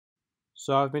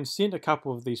So I've been sent a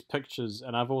couple of these pictures,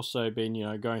 and I've also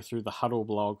been, going through the Hudl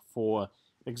blog for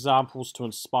examples to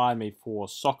inspire me for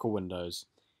soccer windows.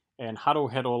 And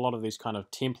Hudl had a lot of these kind of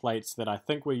templates that I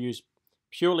think were used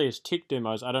purely as tech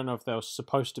demos. I don't know if they were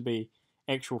supposed to be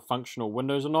actual functional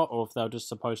windows or not, or if they were just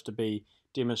supposed to be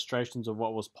demonstrations of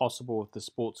what was possible with the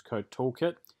SportsCode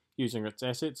toolkit using its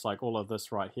assets, like all of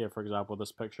this right here, for example,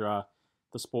 this picture are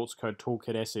the SportsCode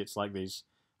toolkit assets, like these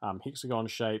hexagon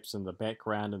shapes in the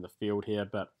background and the field here,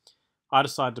 but I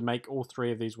decided to make all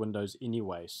three of these windows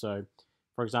anyway. So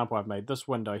for example, I've made this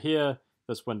window here,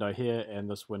 and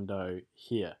this window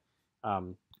here.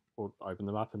 We'll open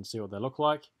them up and see what they look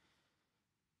like.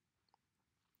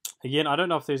 Again, I don't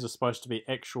know if these are supposed to be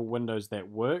actual windows that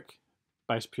work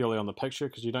based purely on the picture,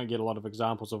 because you don't get a lot of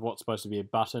examples of what's supposed to be a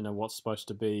button and what's supposed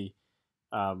to be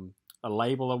a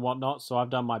label and whatnot, so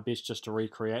I've done my best just to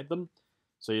recreate them.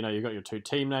 So, you've got your two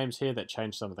team names here that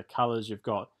change some of the colors. You've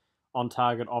got on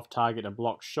target, off target, and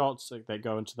block shots that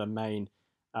go into the main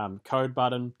code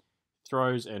button.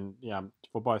 Throws and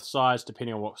for both sides,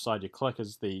 depending on what side you click,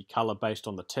 is the color based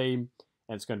on the team.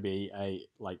 And it's going to be a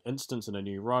instance in a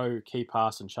new row, key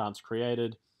pass and chance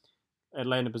created,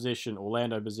 Atlanta position,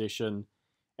 Orlando position.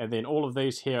 And then all of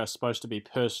these here are supposed to be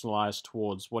personalized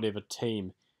towards whatever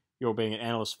team you're being an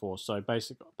analyst for. So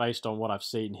based on what I've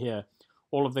seen here,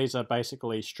 all of these are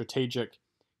basically strategic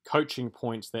coaching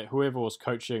points that whoever was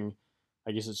coaching,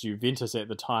 I guess it's Juventus at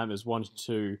the time, is wanting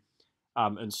to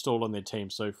install on their team.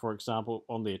 So, for example,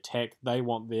 on the attack, they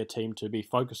want their team to be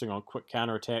focusing on quick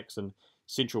counterattacks and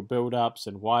central build-ups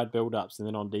and wide build-ups, and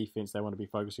then on defense, they want to be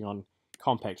focusing on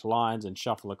compact lines and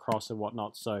shuffle across and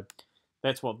whatnot. So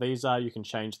that's what these are. You can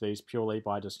change these purely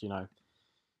by just,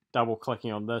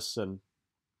 double-clicking on this and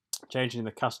changing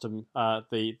the custom,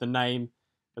 the name,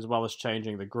 as well as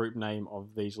changing the group name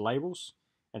of these labels.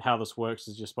 And how this works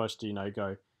is you're supposed to,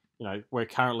 go, we're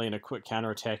currently in a quick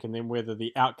counterattack, and then whether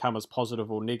the outcome is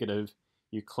positive or negative,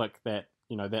 you click that,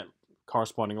 that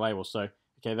corresponding label. So,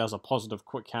 okay, that was a positive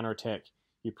quick counterattack.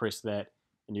 You press that,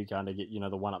 and you're going to get,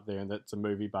 the one up there, and that's a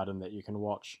movie button that you can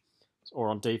watch. Or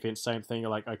on defense, same thing.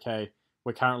 You're like, okay,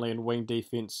 we're currently in wing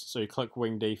defense, so you click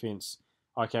wing defense.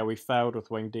 Okay, we failed with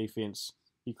wing defense.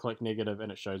 You click negative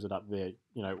and it shows it up there.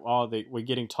 We're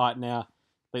getting tight now.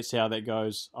 Let's see how that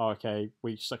goes. Oh, okay,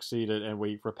 we succeeded and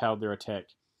we repelled their attack,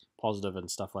 positive and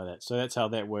stuff like that. So that's how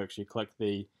that works. You click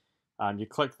the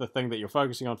thing that you're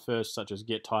focusing on first, such as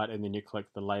get tight, and then you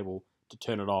click the label to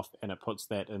turn it off, and it puts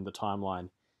that in the timeline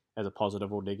as a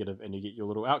positive or negative, and you get your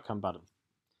little outcome button.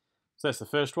 So that's the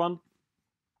first one.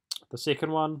 The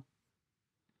second one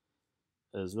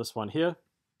is this one here.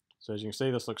 So as you can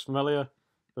see, this looks familiar.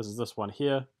 This is this one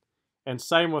here. And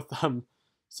same with them.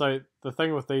 So the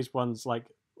thing with these ones, like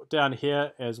down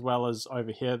here as well as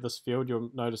over here, this field,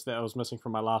 you'll notice that I was missing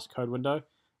from my last code window.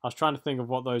 I was trying to think of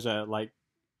what those are,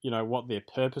 what their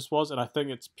purpose was, and I think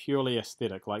it's purely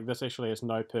aesthetic. Like, this actually has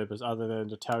no purpose other than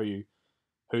to tell you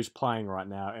who's playing right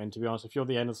now. And to be honest, if you're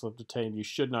the analyst of the team, you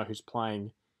should know who's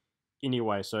playing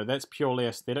anyway. So that's purely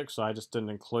aesthetic, so I just didn't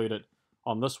include it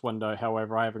on this window.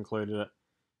 However, I have included it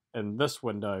in this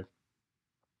window.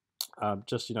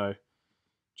 Just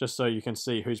so you can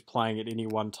see who's playing at any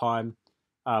one time.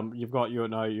 You've got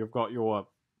your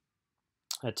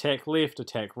attack left,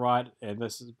 attack right, and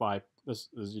this is by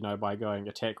going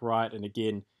attack right, and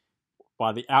again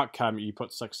by the outcome you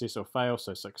put success or fail.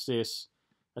 So success,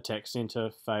 attack center,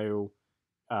 fail,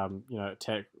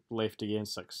 attack left again,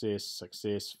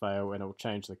 success, fail, and it will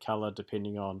change the color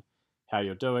depending on how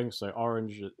you're doing. So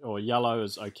orange or yellow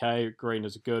is okay, green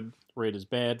is good, red is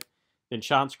bad. Then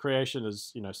chance creation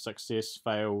is, success,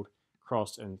 failed,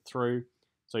 crossed, and through.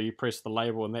 So you press the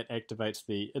label and that activates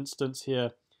the instance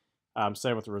here.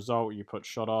 Same with the result, you put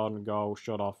shot on, goal,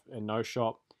 shot off, and no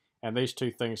shot. And these two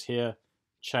things here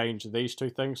change these two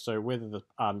things. So whether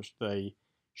the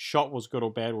shot was good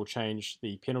or bad will change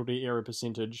the penalty area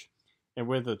percentage. And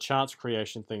whether the chance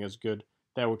creation thing is good,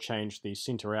 that will change the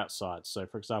center outside. So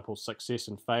for example, success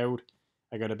and failed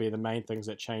are going to be the main things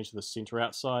that change the center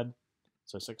outside.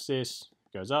 So success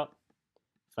goes up,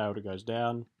 failed it goes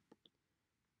down.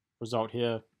 Result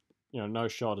here, no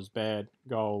shot is bad,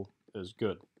 goal is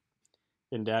good.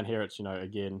 Then down here it's,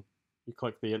 again, you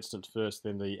click the instance first,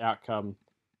 then the outcome,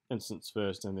 instance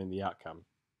first, and then the outcome.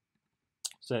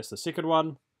 So that's the second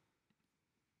one.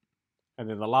 And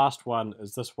then the last one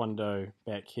is this window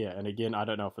back here. And again, I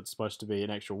don't know if it's supposed to be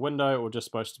an actual window or just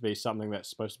supposed to be something that's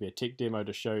supposed to be a tech demo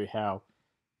to show you how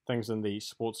things in the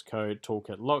SportsCode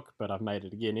toolkit look, but I've made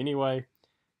it again anyway.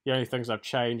 The only things I've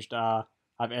changed are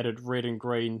I've added red and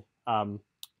green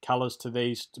colors to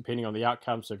these depending on the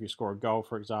outcome. So if you score a goal,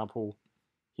 for example,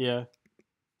 here,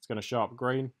 it's going to show up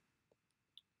green.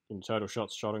 In total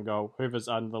shots, shot and goal. Whoever's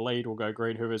under the lead will go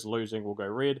green. Whoever's losing will go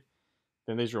red.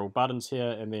 Then these are all buttons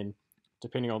here, and then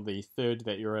depending on the third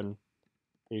that you're in,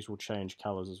 these will change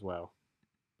colors as well.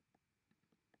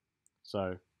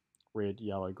 So red,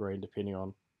 yellow, green, depending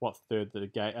on what third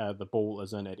the ball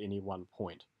is in at any one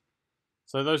point.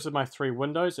 So those are my 3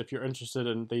 windows. If you're interested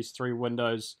in these 3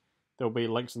 windows, there'll be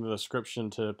links in the description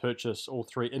to purchase all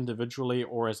 3 individually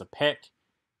or as a pack.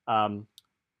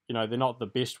 You know, they're not the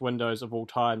best windows of all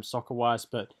time soccer-wise,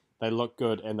 but they look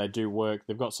good and they do work.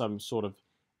 They've got some sort of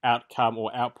outcome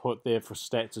or output there for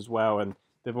stats as well, and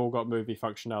they've all got movie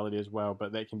functionality as well,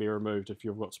 but that can be removed if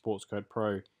you've got SportsCode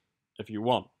Pro if you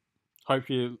want.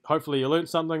 Hopefully you learned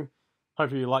something,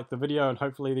 hopefully you liked the video, and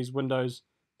hopefully these windows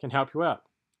can help you out.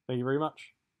 Thank you very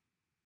much.